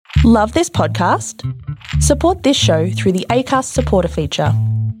Love this podcast? Support this show through the Acast supporter feature.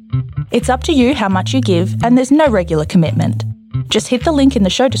 It's up to you how much you give, and there's no regular commitment. Just hit the link in the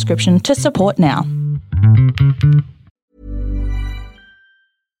show description to support now.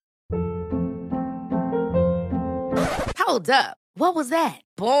 Hold up. What was that?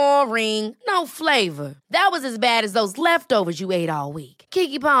 Boring. No flavor. That was as bad as those leftovers you ate all week.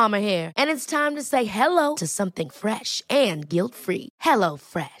 Keke Palmer here. And it's time to say hello to something fresh and guilt-free. Hello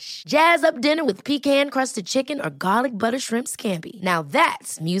Fresh. Jazz up dinner with pecan-crusted chicken or garlic butter shrimp scampi. Now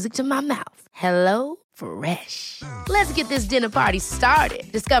that's music to my mouth. Hello Fresh. Let's get this dinner party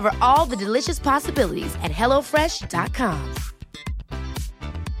started. Discover all the delicious possibilities at hellofresh.com.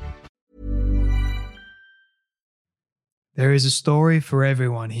 There is a story for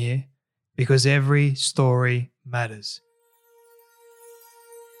everyone here because every story matters.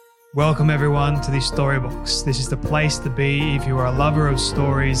 Welcome everyone to the Storybox. This is the place to be if you are a lover of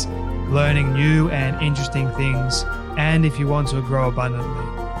stories, learning new and interesting things, and if you want to grow abundantly.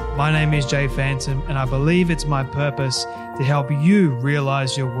 My name is Jay Phantom, and I believe it's my purpose to help you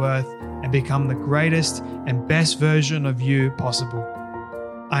realize your worth and become the greatest and best version of you possible.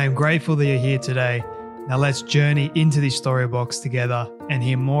 I am grateful that you're here today. Now let's journey into the Storybox together and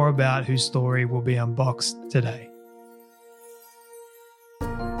hear more about whose story will be unboxed today.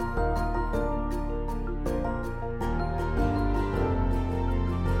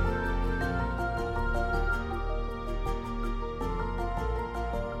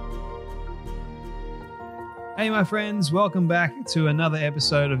 Hey my friends, welcome back to another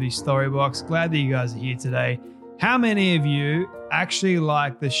episode of the Storybox. Glad that you guys are here today. How many of you actually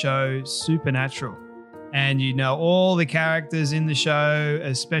like the show Supernatural? And you know all the characters in the show,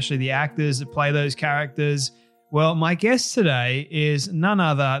 especially the actors that play those characters. Well, my guest today is none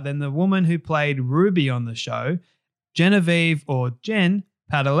other than the woman who played Ruby on the show, Genevieve or Jen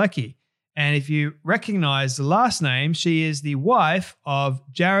Padalecki. And if you recognize the last name, she is the wife of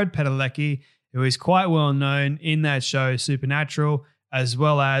Jared Padalecki, who is quite well known in that show Supernatural, as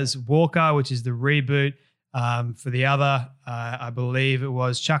well as Walker, which is the reboot. For the other, I believe it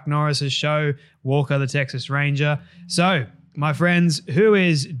was Chuck Norris's show, Walker the Texas Ranger. So, my friends, who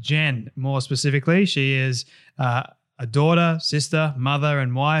is Jen more specifically? She is a daughter, sister, mother,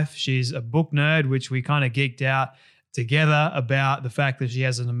 and wife. She's a book nerd, which we kind of geeked out together about the fact that she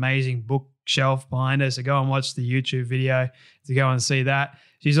has an amazing bookshelf behind her. So go and watch the YouTube video to go and see that.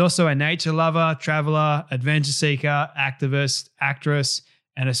 She's also a nature lover, traveler, adventure seeker, activist, actress,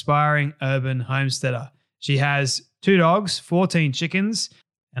 and aspiring urban homesteader. She has 2 dogs, 14 chickens,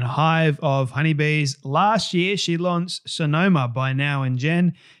 and a hive of honeybees. Last year, she launched Sonoma by Now and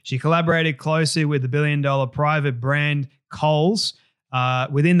Jen. She collaborated closely with the billion-dollar private brand Kohl's.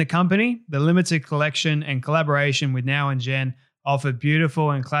 Within the company, the limited collection and collaboration with Now and Jen offered beautiful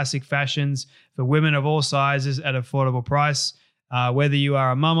and classic fashions for women of all sizes at affordable price. Whether you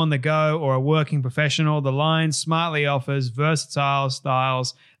are a mum on the go or a working professional, the line smartly offers versatile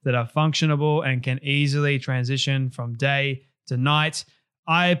styles that are functionable and can easily transition from day to night.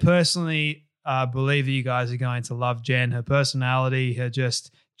 I personally believe that you guys are going to love Jen, her personality, her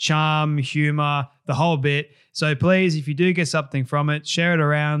just charm, humor, the whole bit. So please, if you do get something from it, share it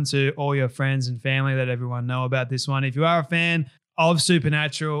around to all your friends and family, let everyone know about this one. If you are a fan of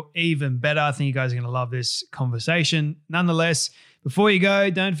Supernatural, even better. I think you guys are going to love this conversation. Nonetheless, before you go,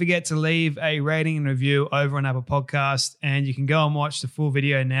 don't forget to leave a rating and review over on Apple Podcasts, and you can go and watch the full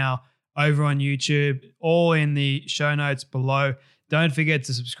video now over on YouTube, all in the show notes below. Don't forget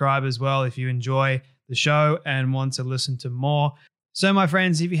to subscribe as well if you enjoy the show and want to listen to more. So my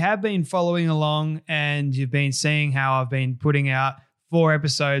friends, if you have been following along and you've been seeing how I've been putting out 4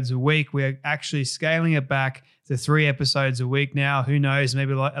 episodes a week, we're actually scaling it back to 3 episodes a week now. Who knows,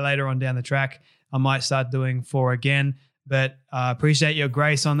 maybe later on down the track, I might start doing 4 again. But appreciate your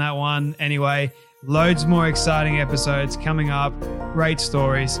grace on that one. Anyway, loads more exciting episodes coming up, great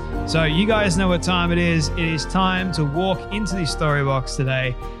stories. So you guys know what time it is. It is time to walk into the Storybox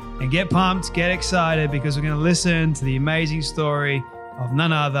today and get pumped, get excited, because we're going to listen to the amazing story of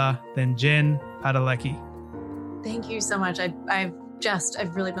none other than Jen Padalecki. Thank you so much. I've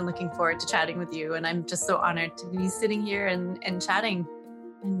really been looking forward to chatting with you, and I'm just so honored to be sitting here and chatting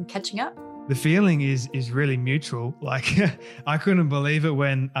and catching up. The feeling is really mutual. Like I couldn't believe it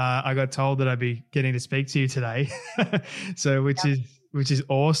when I got told that I'd be getting to speak to you today. So which is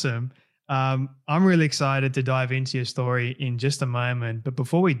awesome. I'm really excited to dive into your story in just a moment. But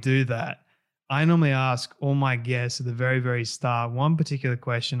before we do that, I normally ask all my guests at the very, very start one particular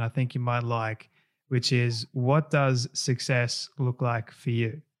question I think you might like, which is, what does success look like for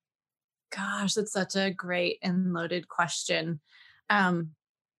you? Gosh, that's such a great and loaded question.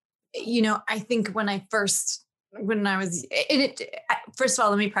 I think when I was, first of all,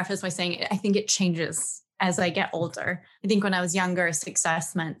 let me preface by saying, I think it changes as I get older. I think when I was younger,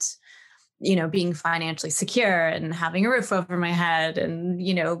 success meant, being financially secure and having a roof over my head and,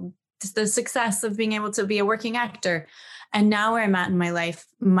 the success of being able to be a working actor. And now where I'm at in my life,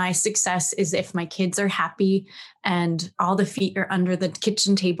 my success is if my kids are happy and all the feet are under the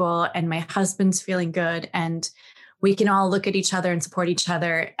kitchen table and my husband's feeling good and we can all look at each other and support each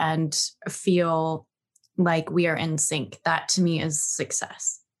other and feel like we are in sync. That to me is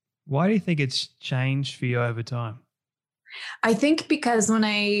success. Why do you think it's changed for you over time? I think because when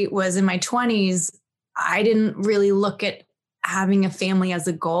I was in my 20s, I didn't really look at having a family as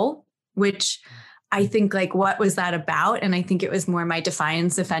a goal, which I think like, what was that about? And I think it was more my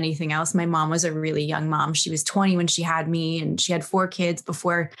defiance, if anything else. My mom was a really young mom. She was 20 when she had me and she had 4 kids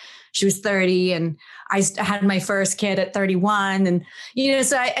before she was 30. And I had my first kid at 31. And,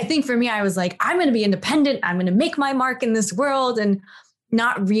 so I think for me, I was like, I'm going to be independent. I'm going to make my mark in this world. And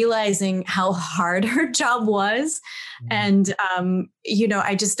not realizing how hard her job was. And, I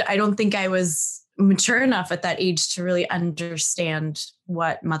don't think I was mature enough at that age to really understand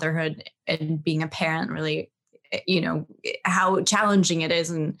what motherhood and being a parent really, how challenging it is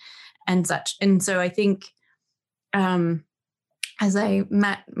and such. And so I think, as I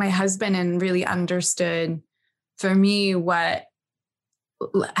met my husband and really understood for me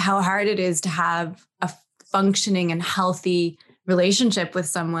how hard it is to have a functioning and healthy relationship with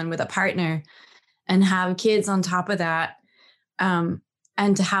someone, with a partner, and have kids on top of that,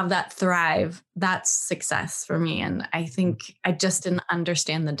 and to have that thrive, that's success for me. And I think I just didn't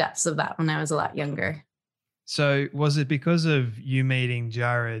understand the depths of that when I was a lot younger. So was it because of you meeting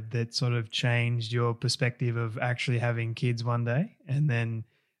Jared that sort of changed your perspective of actually having kids one day and then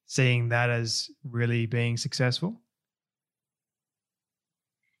seeing that as really being successful?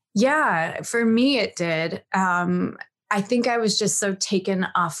 Yeah, for me, it did. I think I was just so taken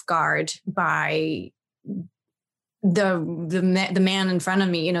off guard by the man in front of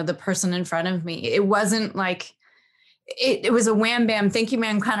me, the person in front of me. It wasn't like it was a wham bam, thank you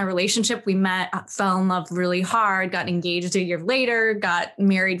ma'am kind of relationship. We met, fell in love really hard, got engaged a year later, got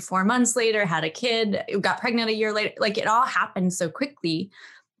married 4 months later, had a kid, got pregnant a year later. Like it all happened so quickly.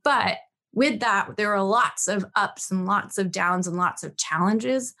 But with that, there were lots of ups and lots of downs and lots of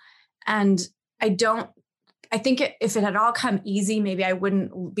challenges. And I think if it had all come easy, maybe I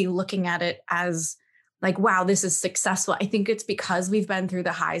wouldn't be looking at it as like, wow, this is successful. I think it's because we've been through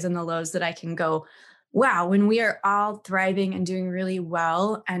the highs and the lows that I can go, wow, when we are all thriving and doing really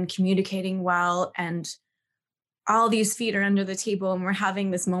well and communicating well and all these feet are under the table and we're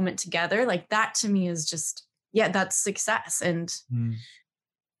having this moment together, like that to me is just, that's success. And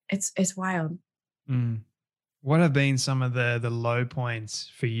it's wild. What have been some of the low points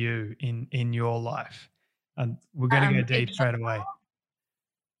for you in your life? And we're going to go deep straight away.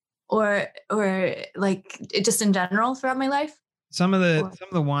 Or like just in general throughout my life? Some of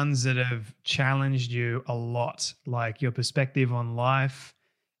the ones that have challenged you a lot, like your perspective on life,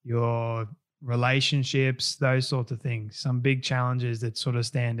 your relationships, those sorts of things. Some big challenges that sort of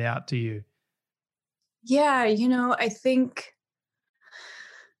stand out to you. Yeah, I think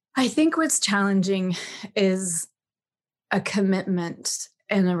what's challenging is a commitment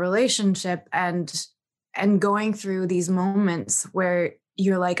in a relationship and going through these moments where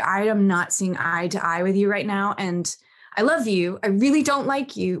you're like, I am not seeing eye to eye with you right now. And I love you. I really don't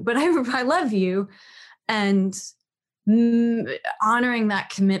like you, but I love you. And honoring that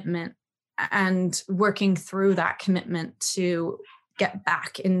commitment and working through that commitment to get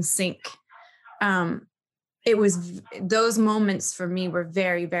back in sync. Those moments for me were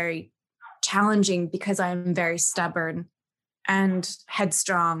very, very challenging because I'm very stubborn and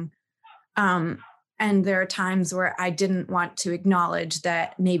headstrong. And there are times where I didn't want to acknowledge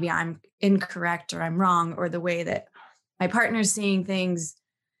that maybe I'm incorrect or I'm wrong, or the way that my partner's seeing things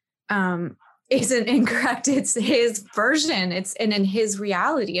isn't incorrect. It's his version. And in his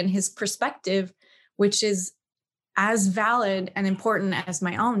reality and his perspective, which is as valid and important as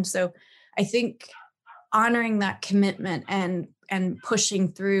my own. So I think honoring that commitment and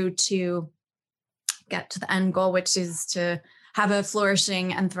pushing through to get to the end goal, which is to have a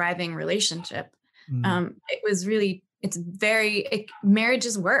flourishing and thriving relationship. Marriage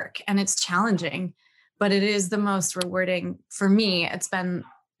is work and it's challenging, but it is the most rewarding for me. It's been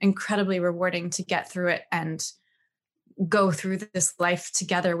incredibly rewarding to get through it and go through this life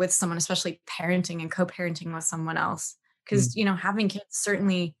together with someone, especially parenting and co-parenting with someone else. Because, having kids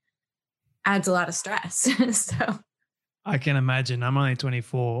certainly adds a lot of stress. So I can imagine. I'm only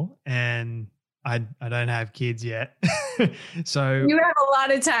 24 and I don't have kids yet. So You have a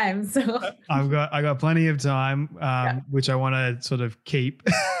lot of time. So I got plenty of time, which I want to sort of keep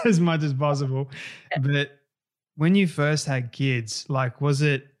as much as possible. But when you first had kids, like,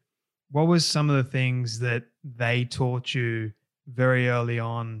 what was some of the things that they taught you very early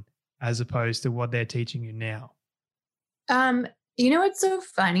on as opposed to what they're teaching you now? you know what's so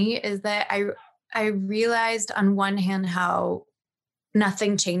funny is that I realized on one hand how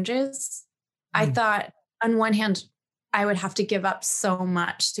nothing changes. I thought on one hand I would have to give up so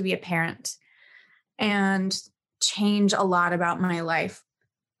much to be a parent and change a lot about my life,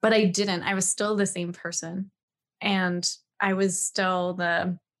 but I didn't. I was still the same person, and I was still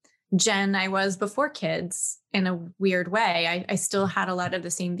the Jen I was before kids in a weird way. I still had a lot of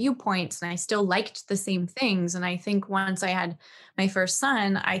the same viewpoints and I still liked the same things. And I think once I had my first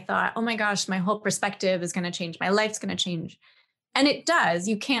son, I thought, oh my gosh, my whole perspective is going to change. My life's going to change. And it does.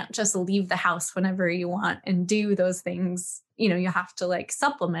 You can't just leave the house whenever you want and do those things. You know, you have to like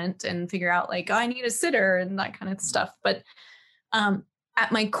supplement and figure out like, oh, I need a sitter and that kind of stuff. But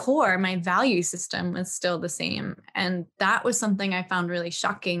at my core, my value system was still the same. And that was something I found really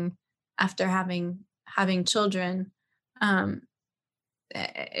shocking after having children.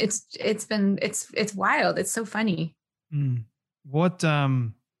 It's wild. It's so funny. What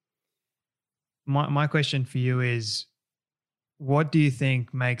my question for you is, what do you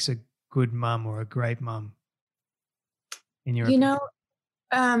think makes a good mum or a great mum in your opinion?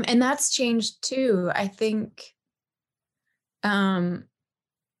 And that's changed too. I think in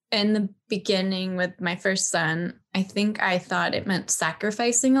the beginning with my first son, I think I thought it meant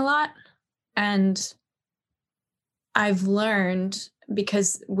sacrificing a lot. And I've learned,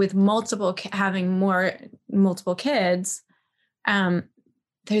 because with having multiple kids,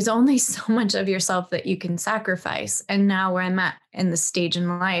 there's only so much of yourself that you can sacrifice. And now where I'm at in the stage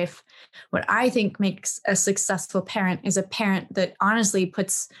in life, what I think makes a successful parent is a parent that honestly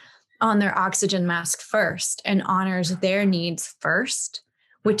puts on their oxygen mask first and honors their needs first,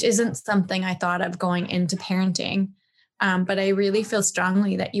 which isn't something I thought of going into parenting. But I really feel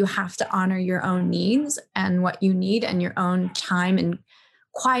strongly that you have to honor your own needs and what you need and your own time and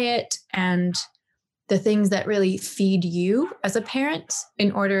quiet and the things that really feed you as a parent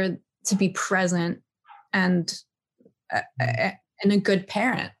in order to be present and a good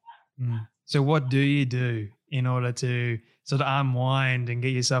parent. So what do you do in order to sort of unwind and get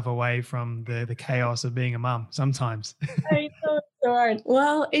yourself away from the chaos of being a mum sometimes? I know it's so hard.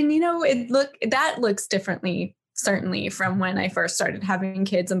 Well, and that looks differently, certainly, from when I first started having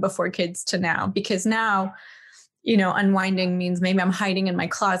kids and before kids to now, because now, unwinding means maybe I'm hiding in my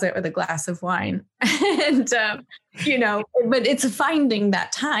closet with a glass of wine and, but it's finding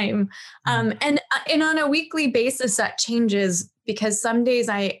that time. And on a weekly basis that changes, because some days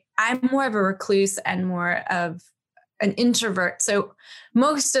I'm more of a recluse and more of an introvert. So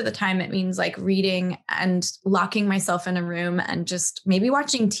most of the time it means like reading and locking myself in a room and just maybe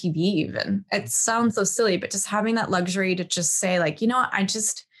watching TV even. It sounds so silly, but just having that luxury to just say like,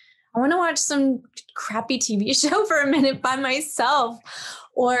 I want to watch some crappy TV show for a minute by myself,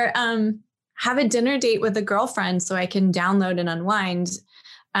 or have a dinner date with a girlfriend so I can download and unwind.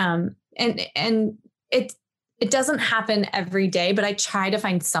 And it doesn't happen every day, but I try to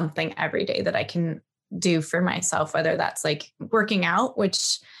find something every day that I can do for myself, whether that's like working out,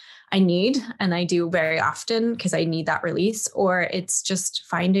 which I need and I do very often because I need that release, or it's just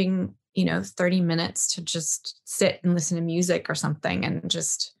finding, 30 minutes to just sit and listen to music or something and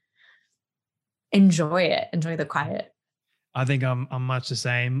just enjoy the quiet. I think I'm much the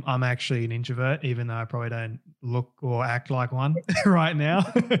same. I'm actually an introvert, even though I probably don't look or act like one right now.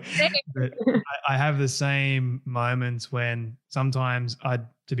 But I have the same moments when sometimes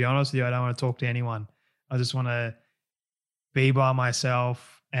to be honest with you, I don't want to talk to anyone. I just want to be by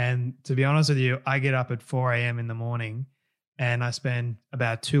myself. And to be honest with you, I get up at 4 a.m. in the morning and I spend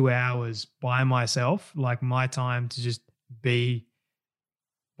about 2 hours by myself, like my time to just be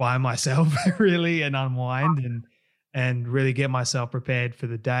by myself really and unwind and really get myself prepared for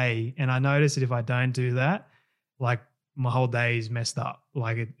the day. And I notice that if I don't do that, like my whole day is messed up.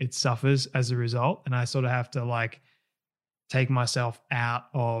 Like it suffers as a result. And I sort of have to like take myself out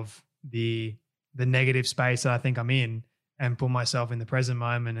of the negative space that I think I'm in and put myself in the present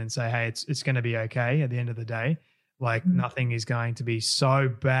moment and say, hey, it's going to be okay at the end of the day. Like nothing is going to be so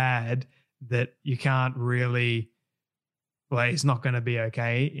bad that you can't really, well, it's not going to be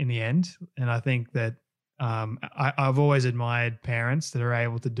okay in the end. And I think that I've always admired parents that are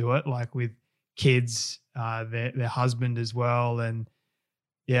able to do it, like with kids, their husband as well. And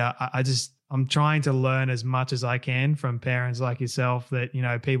yeah, I'm trying to learn as much as I can from parents like yourself that, you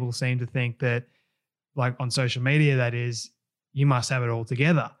know, people seem to think that, like on social media, that is, you must have it all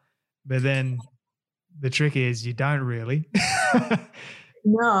together. But then the trick is you don't really.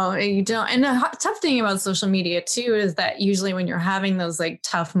 No, you don't. And the tough thing about social media too is that usually when you're having those like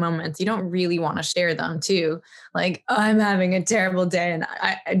tough moments, you don't really want to share them too. Like, oh, I'm having a terrible day and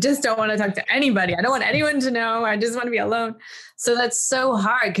I just don't want to talk to anybody. I don't want anyone to know. I just want to be alone. So that's so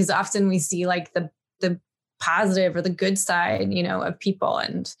hard because often we see like the positive or the good side, you know, of people,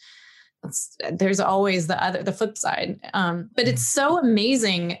 and there's always the flip side. But it's so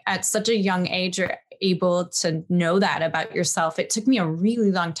amazing at such a young age you're able to know that about yourself. It took me a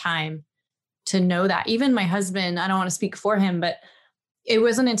really long time to know that. Even my husband, I don't want to speak for him, but it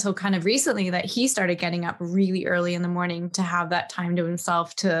wasn't until kind of recently that he started getting up really early in the morning to have that time to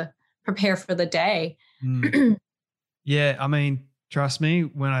himself to prepare for the day. Yeah. I mean, trust me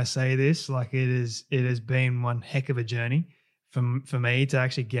when I say this, like it has been one heck of a journey for me to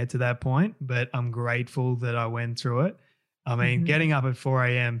actually get to that point, but I'm grateful that I went through it. I mean, getting up at 4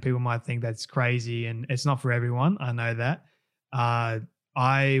 a.m., people might think that's crazy, and it's not for everyone. I know that.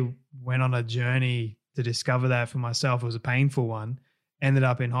 I went on a journey to discover that for myself. It was a painful one. Ended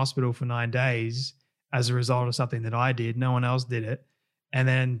up in hospital for 9 days as a result of something that I did. No one else did it. And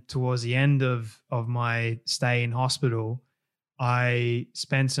then towards the end of my stay in hospital, I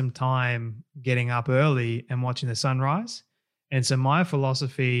spent some time getting up early and watching the sunrise. And so my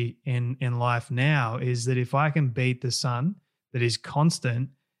philosophy in life now is that if I can beat the sun that is constant,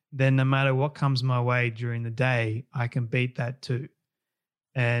 then no matter what comes my way during the day, I can beat that too.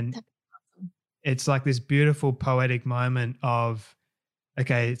 And it's like this beautiful poetic moment of,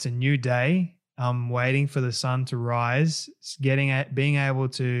 okay, it's a new day. I'm waiting for the sun to rise, being able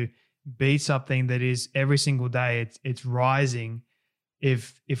to beat something that is every single day, it's rising.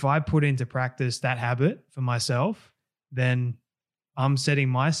 If I put into practice that habit for myself, then I'm setting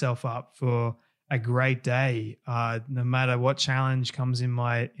myself up for a great day. No matter what challenge comes in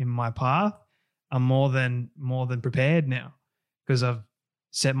my path, I'm more than prepared now because I've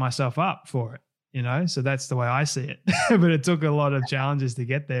set myself up for it, you know? So that's the way I see it. But it took a lot of challenges to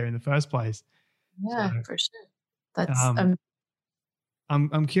get there in the first place. Yeah, so, for sure. That's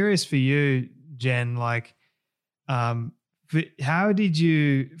I'm curious for you, Jen, like how did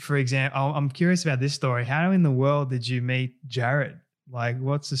you, for example, I'm curious about this story. How in the world did you meet Jared? Like,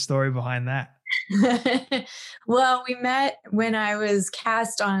 what's the story behind that? Well, we met when I was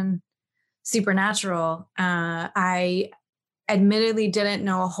cast on Supernatural. I admittedly didn't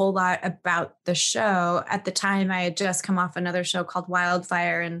know a whole lot about the show. At the time, I had just come off another show called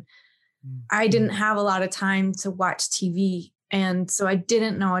Wildfire, and I didn't have a lot of time to watch TV. And so I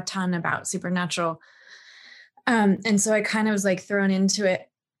didn't know a ton about Supernatural. And so I kind of was like thrown into it.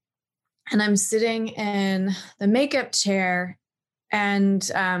 And I'm sitting in the makeup chair, and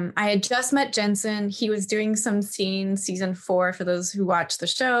I had just met Jensen. He was doing some scenes, season 4, for those who watch the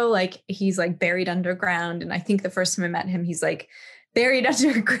show. Like, he's like buried underground. And I think the first time I met him, he's like buried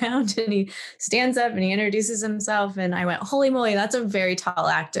underground, and he stands up and he introduces himself. And I went, holy moly, that's a very tall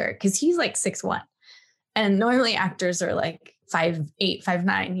actor, because he's like 6'1". And normally actors are like 5'8",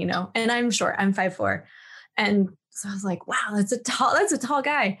 5'9", you know, and I'm short, I'm 5'4". And so I was like, wow, that's a tall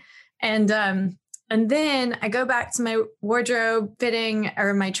guy. And then I go back to my wardrobe fitting,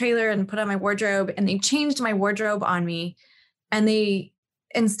 or my trailer, and put on my wardrobe, and they changed my wardrobe on me. And they,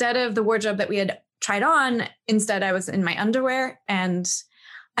 instead of the wardrobe that we had tried on, instead I was in my underwear. And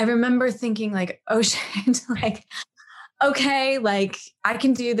I remember thinking like, oh shit, like, okay, like I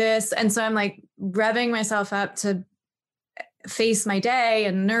can do this. And so I'm like revving myself up to face my day,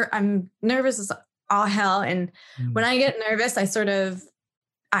 and I'm nervous as all hell. And when I get nervous, I sort of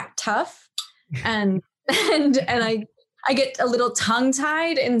act tough, and I get a little tongue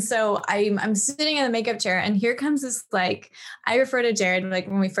tied. And so I'm sitting in the makeup chair, and here comes this, like, I refer to Jared, like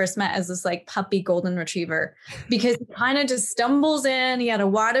when we first met, as this like puppy golden retriever, because he kind of just stumbles in. He had a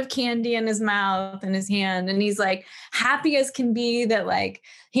wad of candy in his mouth and his hand, and he's like happy as can be that like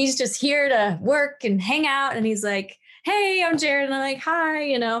he's just here to work and hang out. And he's like, hey, I'm Jared. And I'm like, hi,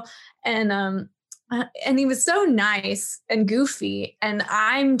 you know, and he was so nice and goofy. And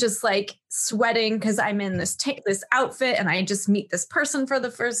I'm just like sweating because I'm in this outfit, and I just meet this person for the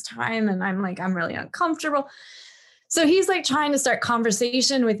first time. And I'm like, I'm really uncomfortable. So he's like trying to start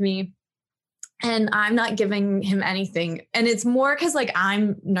conversation with me, and I'm not giving him anything. And it's more because like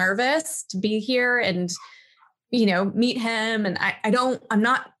I'm nervous to be here and, you know, meet him. And I'm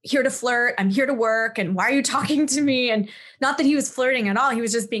not here to flirt. I'm here to work. And why are you talking to me? And not that he was flirting at all. He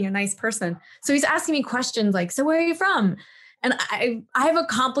was just being a nice person. So he's asking me questions like, so where are you from? And I have a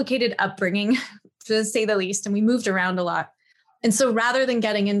complicated upbringing, to say the least, and we moved around a lot. And so rather than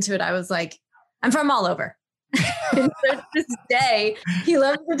getting into it, I was like, I'm from all over. And so to this day, he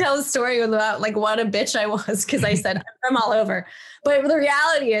loves to tell a story about like what a bitch I was because I said I'm from all over. But the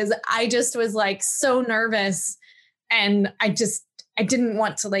reality is I just was like so nervous, and I didn't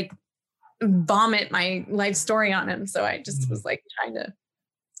want to like vomit my life story on him. So I just was like trying to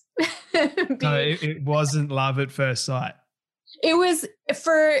No, it wasn't love at first sight. It was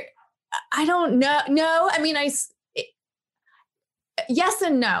I don't know. No, I mean, yes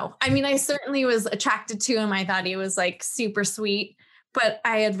and no. I mean, I certainly was attracted to him. I thought he was like super sweet, but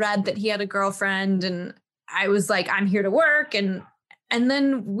I had read that he had a girlfriend, and I was like, I'm here to work. And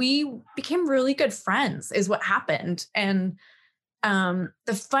then we became really good friends is what happened. And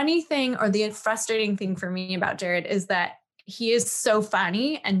the funny thing, or the frustrating thing for me about Jared, is that he is so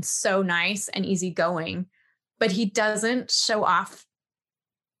funny and so nice and easygoing, but he doesn't show off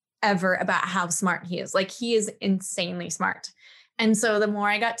ever about how smart he is. Like, he is insanely smart. And so the more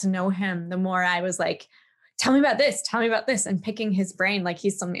I got to know him, the more I was like, tell me about this, and picking his brain like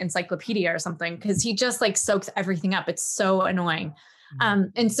he's some encyclopedia or something, because he just like soaks everything up. It's so annoying.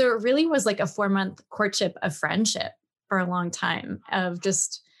 And so it really was like a 4-month courtship of friendship for a long time, of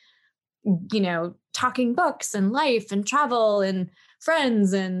just, talking books and life and travel and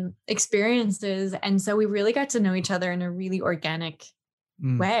friends and experiences. And so we really got to know each other in a really organic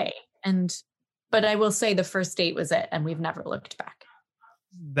way. But I will say the first date was it, and we've never looked back.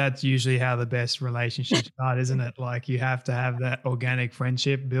 That's usually how the best relationships start, isn't it? Like, you have to have that organic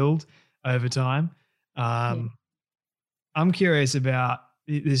friendship build over time. I'm curious about,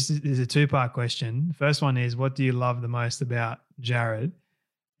 this is a 2-part question. The first one is, what do you love the most about Jared?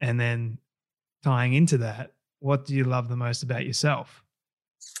 And then tying into that, what do you love the most about yourself?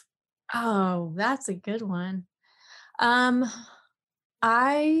 Oh, that's a good one. There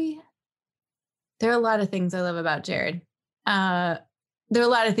are a lot of things I love about Jared. There are a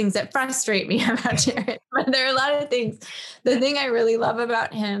lot of things that frustrate me about Jared, but there are a lot of things. The thing I really love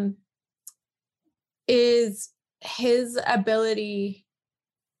about him is his ability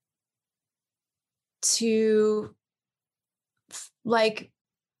to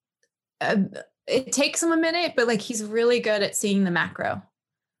it takes him a minute, but like, he's really good at seeing the macro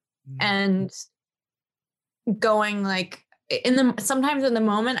and going like sometimes in the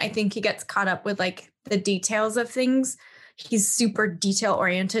moment, I think he gets caught up with like the details of things. He's super detail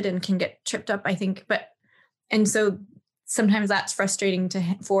oriented and can get tripped up, I think. And so sometimes that's frustrating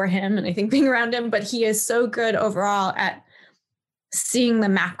for him, and I think being around him, but he is so good overall at seeing the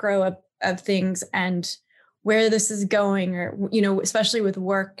macro of things and where this is going, or, especially with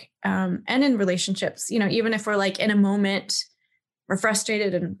work and in relationships, even if we're like in a moment, we're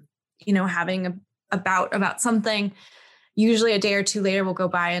frustrated and, having a bout about something, usually a day or two later we'll go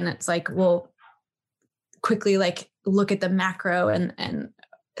by and it's like, we'll quickly like look at the macro and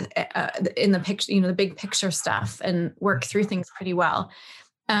in the picture, the big picture stuff, and work through things pretty well.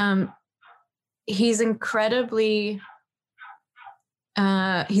 He's incredibly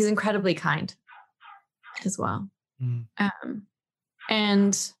kind as well.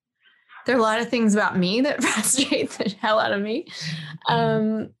 And there are a lot of things about me that frustrate the hell out of me.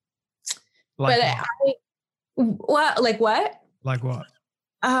 Like what?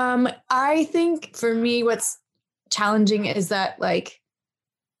 I think for me, what's challenging is that like,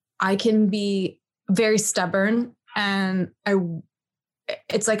 I can be very stubborn, and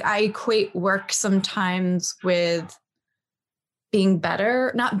it's like I equate work sometimes with being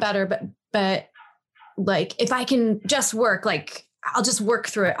better, not better, but like, if I can just work, like I'll just work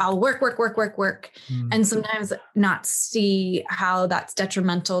through it. I'll work. And sometimes not see how that's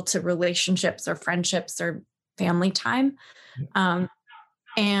detrimental to relationships or friendships or family time.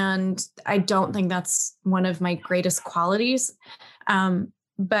 And I don't think that's one of my greatest qualities.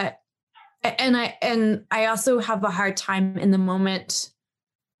 But I also have a hard time in the moment,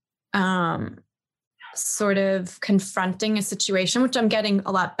 sort of confronting a situation, which I'm getting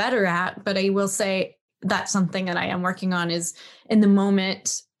a lot better at. But I will say that's something that I am working on, is in the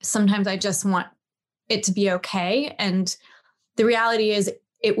moment, sometimes I just want it to be okay. And the reality is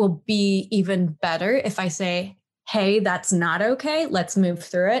it will be even better if I say, hey, that's not okay. Let's move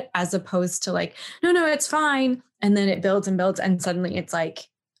through it, as opposed to like, no, it's fine. And then it builds and builds. And suddenly it's like,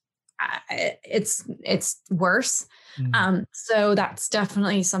 it's worse. So that's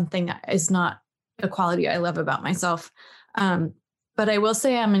definitely something that is not a quality I love about myself. But I will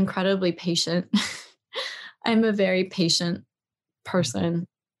say I'm incredibly patient. I'm a very patient person.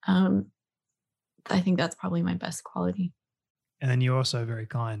 I think that's probably my best quality. And then you're also very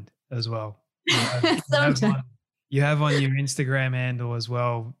kind as well. You have on your Instagram handle as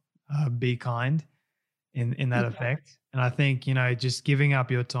well, be kind in that effect. And I think, just giving up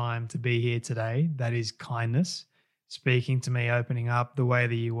your time to be here today, that is kindness. Speaking to me, opening up the way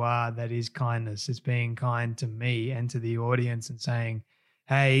that you are, that is kindness. It's being kind to me and to the audience and saying,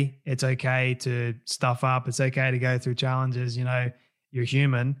 hey, it's okay to stuff up. It's okay to go through challenges. You're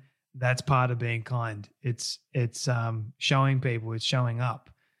human. That's part of being kind. It's showing people, it's showing up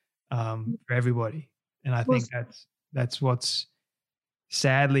for everybody. And I think that's what's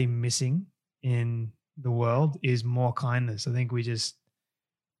sadly missing in the world is more kindness. I think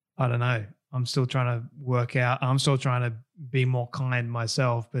I don't know. I'm still trying to work out. I'm still trying to be more kind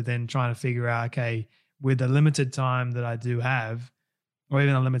myself, but then trying to figure out, okay, with the limited time that I do have, or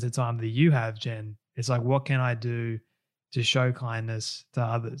even the limited time that you have, Jen, it's like, what can I do to show kindness to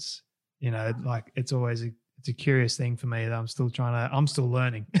others? Like it's a curious thing for me that I'm still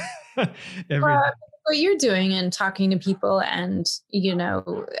learning every day. What you're doing and talking to people and,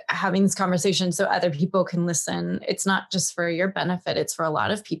 having this conversation so other people can listen. It's not just for your benefit. It's for a lot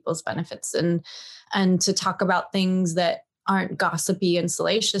of people's benefits and to talk about things that aren't gossipy and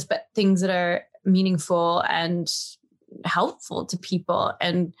salacious, but things that are meaningful and helpful to people.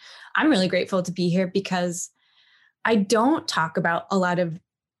 And I'm really grateful to be here because I don't talk about a lot of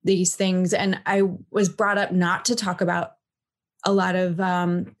these things. And I was brought up not to talk about a lot of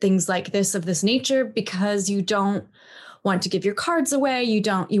things like this of this nature because you don't want to give your cards away. You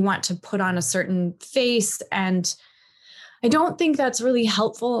want to put on a certain face. And I don't think that's really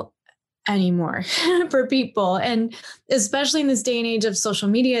helpful anymore for people. And especially in this day and age of social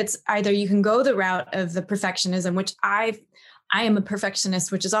media, it's either you can go the route of the perfectionism, which I am a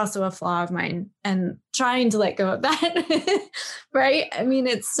perfectionist, which is also a flaw of mine, and trying to let go of that. Right. I mean,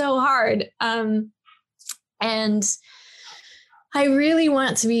 it's so hard. And I really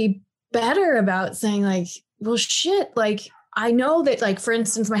want to be better about saying like, well, shit, like, I know that, like, for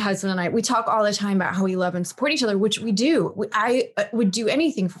instance, my husband and I, we talk all the time about how we love and support each other, which we do. I would do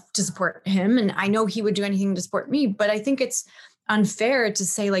anything to support him. And I know he would do anything to support me. But I think it's unfair to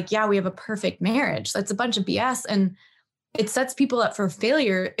say like, yeah, we have a perfect marriage. That's a bunch of BS. And it sets people up for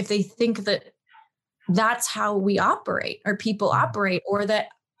failure if they think that that's how we operate or people operate, or that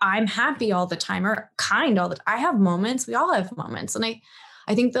I'm happy all the time or kind all the time. I have moments. We all have moments. And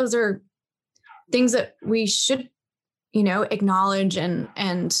I think those are things that we should, acknowledge. And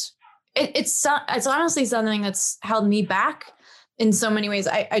it's honestly something that's held me back in so many ways.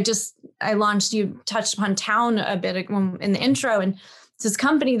 I launched, you touched upon Town a bit in the intro, and it's this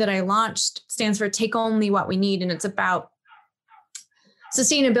company that I launched stands for Take Only What We Need. And it's about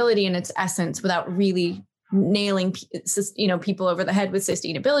sustainability in its essence without really nailing, people over the head with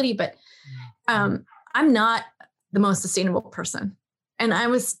sustainability. But I'm not the most sustainable person. And I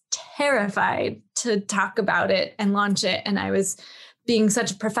was terrified to talk about it and launch it. And I was being such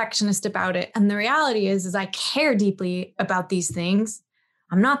a perfectionist about it. And the reality is I care deeply about these things.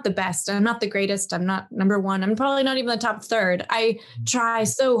 I'm not the best. I'm not the greatest. I'm not number one. I'm probably not even the top third. I try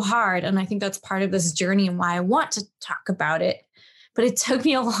so hard. And I think that's part of this journey and why I want to talk about it. But it took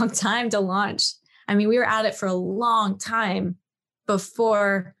me a long time to launch. I mean, we were at it for a long time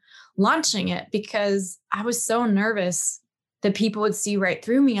before launching it because I was so nervous that people would see right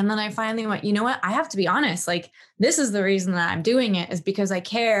through me. And then I finally went, you know what? I have to be honest. Like, this is the reason that I'm doing it is because I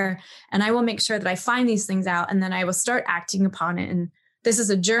care. And I will make sure that I find these things out and then I will start acting upon it. And this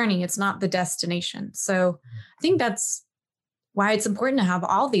is a journey. It's not the destination. So I think that's why it's important to have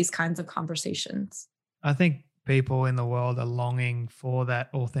all these kinds of conversations. I think people in the world are longing for that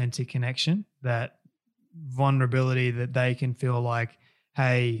authentic connection, that vulnerability, that they can feel like,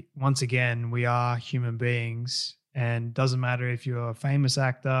 hey, once again, we are human beings, and doesn't matter if you're a famous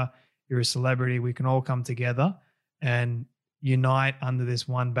actor, you're a celebrity, we can all come together and unite under this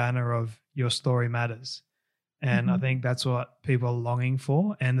one banner of your story matters. And I think that's what people are longing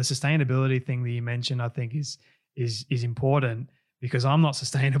for. And the sustainability thing that you mentioned, I think is important, because I'm not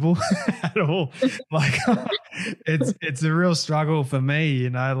sustainable at all. Like it's a real struggle for me,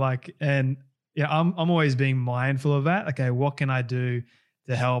 and I'm always being mindful of that. Okay, what can I do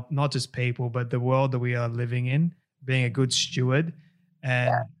to help not just people, but the world that we are living in, being a good steward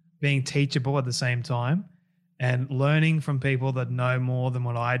and being teachable at the same time and learning from people that know more than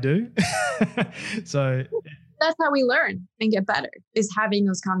what I do. So that's how we learn and get better, is having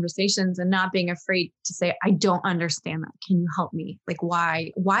those conversations and not being afraid to say, I don't understand that. Can you help me? Like,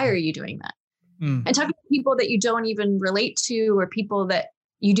 why are you doing that? And talking to people that you don't even relate to, or people that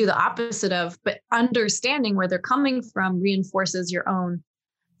you do the opposite of, but understanding where they're coming from reinforces your own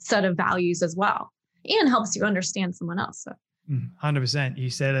set of values as well, and helps you understand someone else. So 100%.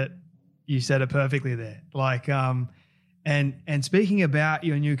 You said it. you said it perfectly there. Like, and speaking about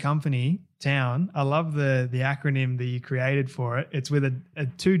your new company, Town, I love the acronym that you created for it. It's with a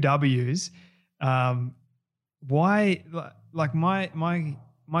two W's. Why? Like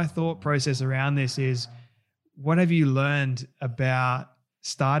my thought process around this is, what have you learned about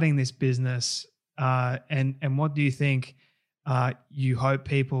starting this business, and what do you think you hope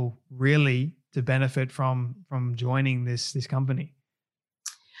people really to benefit from joining this company?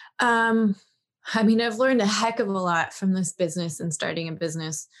 I mean, I've learned a heck of a lot from this business and starting a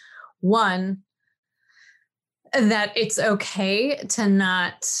business. One, that it's okay to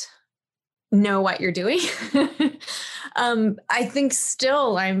not know what you're doing. I think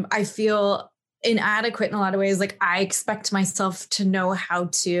still I feel inadequate in a lot of ways. Like I expect myself to know how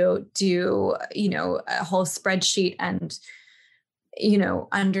to do, a whole spreadsheet and,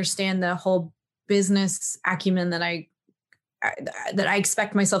 understand the whole business acumen that I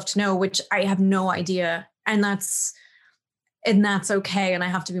expect myself to know, which I have no idea. And that's okay. And I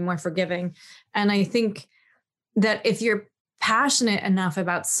have to be more forgiving. And I think that if you're passionate enough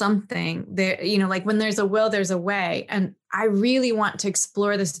about something there, like when there's a will, there's a way. And I really want to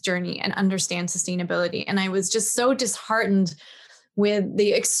explore this journey and understand sustainability. And I was just so disheartened with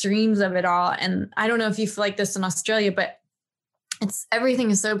the extremes of it all. And I don't know if you feel like this in Australia, but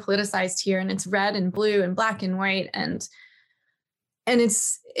everything is so politicized here, and it's red and blue and black and white. And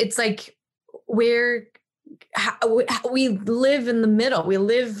it's like we live in the middle. We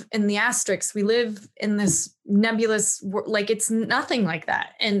live in the asterisks. We live in this nebulous, like it's nothing like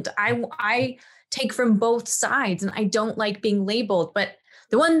that. And I take from both sides, and I don't like being labeled. But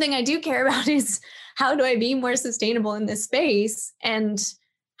the one thing I do care about is, how do I be more sustainable in this space? And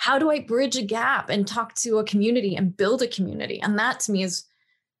how do I bridge a gap and talk to a community and build a community? And that to me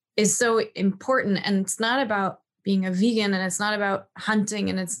is so important. And it's not about being a vegan, and it's not about hunting,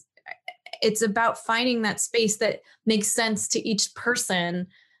 and it's about finding that space that makes sense to each person,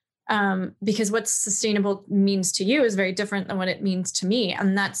 because what sustainable means to you is very different than what it means to me.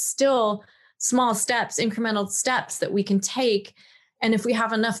 And that's still small steps, incremental steps that we can take. And if we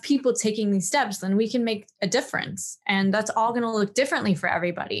have enough people taking these steps, then we can make a difference. And that's all going to look differently for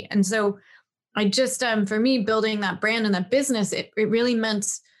everybody. And so I just, for me, building that brand and that business, it really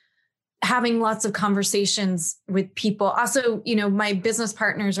meant having lots of conversations with people. Also, my business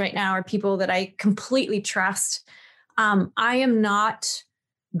partners right now are people that I completely trust. I am not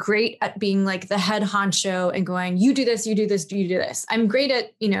great at being like the head honcho and going, you do this, you do this, you do this. I'm great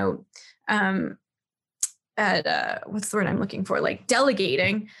at, what's the word I'm looking for? Like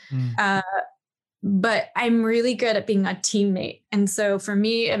delegating. But I'm really good at being a teammate. And so for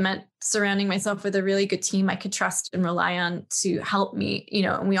me, it meant surrounding myself with a really good team I could trust and rely on to help me,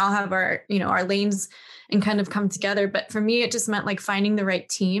 and we all have our, our lanes and kind of come together. But for me, it just meant like finding the right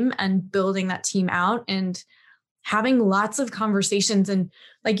team and building that team out and having lots of conversations. And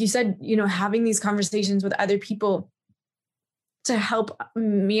like you said, having these conversations with other people to help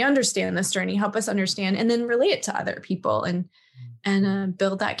me understand this journey, help us understand, and then relate it to other people and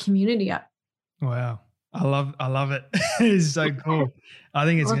build that community up. Wow. I love it. It's so cool. I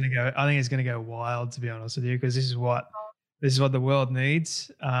think it's going to go wild, to be honest with you, because this is what the world needs.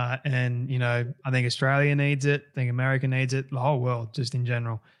 And, I think Australia needs it. I think America needs it. The whole world, just in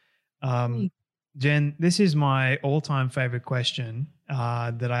general. Jen, this is my all-time favorite question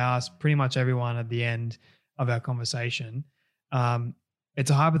that I ask pretty much everyone at the end of our conversation.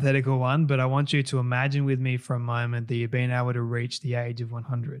 It's a hypothetical one, but I want you to imagine with me for a moment that you've been able to reach the age of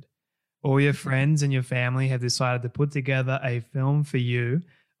 100. All your friends and your family have decided to put together a film for you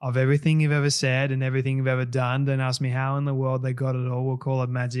of everything you've ever said and everything you've ever done. Don't ask me how in the world they got it all. We'll call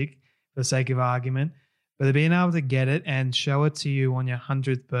it magic for the sake of argument. But they're being able to get it and show it to you on your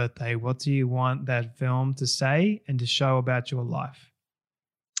 100th birthday. What do you want that film to say and to show about your life?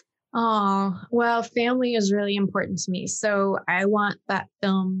 Oh, well, family is really important to me. So I want that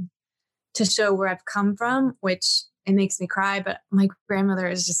film to show where I've come from, which it makes me cry. But my grandmother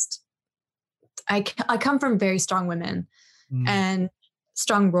is just, I come from very strong women and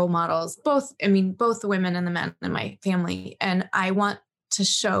strong role models, both the women and the men in my family. And I want to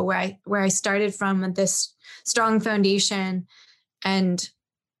show where I started from with this strong foundation and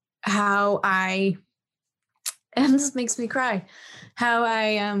how and this makes me cry, how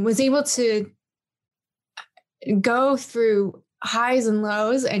I was able to go through highs and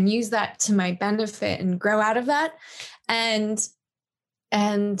lows and use that to my benefit and grow out of that. And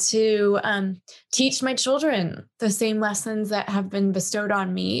to teach my children the same lessons that have been bestowed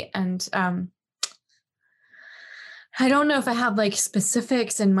on me. And I don't know if I have like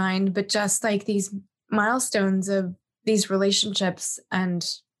specifics in mind, but just like these milestones of these relationships and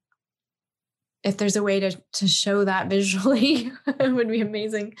if there's a way to show that visually, it would be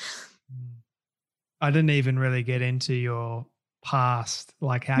amazing. I didn't even really get into your past,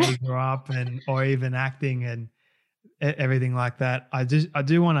 like how you grew up or even acting and everything like that. I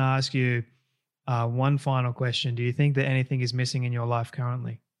do want to ask you one final question. Do you think that anything is missing in your life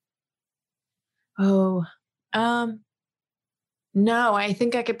currently? Oh, no, I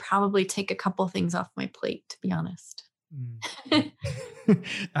think I could probably take a couple things off my plate, to be honest.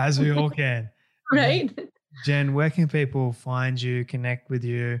 As we all can. Right. Jen, where can people find you, connect with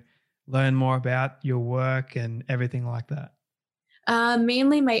you, learn more about your work and everything like that?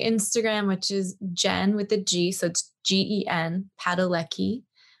 Mainly my Instagram, which is Jen with the G. So it's Gen, Padalecki.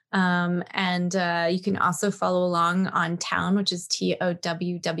 And you can also follow along on Town, which is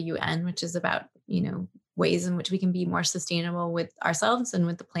TOWWN, which is about, ways in which we can be more sustainable with ourselves and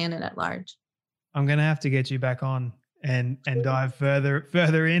with the planet at large. I'm going to have to get you back on and dive further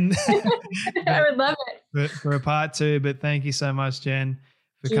in. I would love it. For a part 2, but thank you so much, Jen,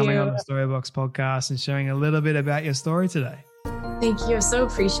 for coming on the Storybox podcast and sharing a little bit about your story today. Thank you. I so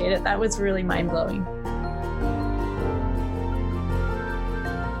appreciate it. That was really mind-blowing.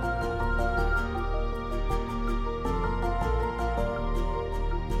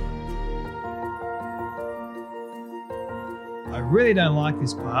 I really don't like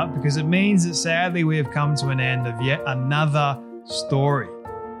this part because it means that sadly we have come to an end of yet another story.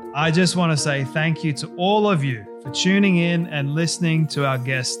 I just want to say thank you to all of you for tuning in and listening to our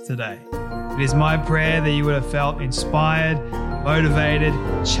guests today. It is my prayer that you would have felt inspired, motivated,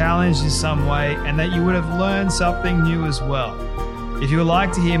 challenged in some way, and that you would have learned something new as well. If you would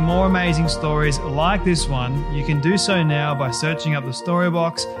like to hear more amazing stories like this one, you can do so now by searching up the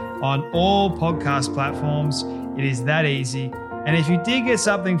Storybox on all podcast platforms. It is that easy. And if you did get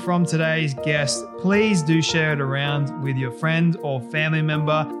something from today's guest, please do share it around with your friend or family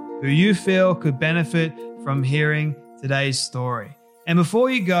member who you feel could benefit from hearing today's story. And before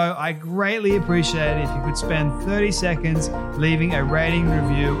you go, I greatly appreciate it if you could spend 30 seconds leaving a rating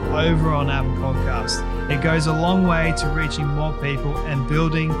review over on Apple Podcasts. It goes a long way to reaching more people and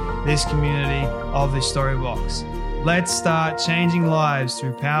building this community of the Storybox. Let's start changing lives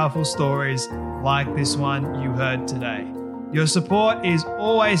through powerful stories like this one you heard today. Your support is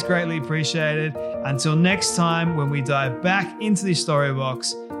always greatly appreciated. Until next time, when we dive back into the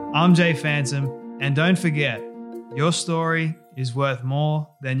Storybox, I'm Jay Phantom, and don't forget, your story is worth more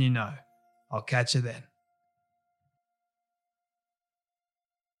than you know. I'll catch you then.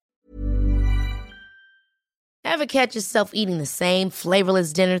 Ever catch yourself eating the same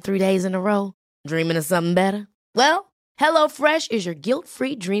flavorless dinner 3 days in a row? Dreaming of something better? Well, HelloFresh is your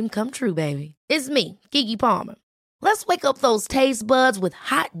guilt-free dream come true, baby. It's me, Keke Palmer. Let's wake up those taste buds with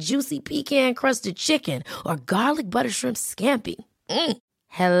hot, juicy pecan-crusted chicken or garlic butter shrimp scampi.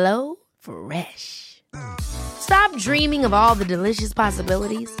 Hello Fresh. Stop dreaming of all the delicious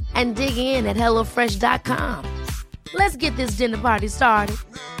possibilities and dig in at HelloFresh.com. Let's get this dinner party started.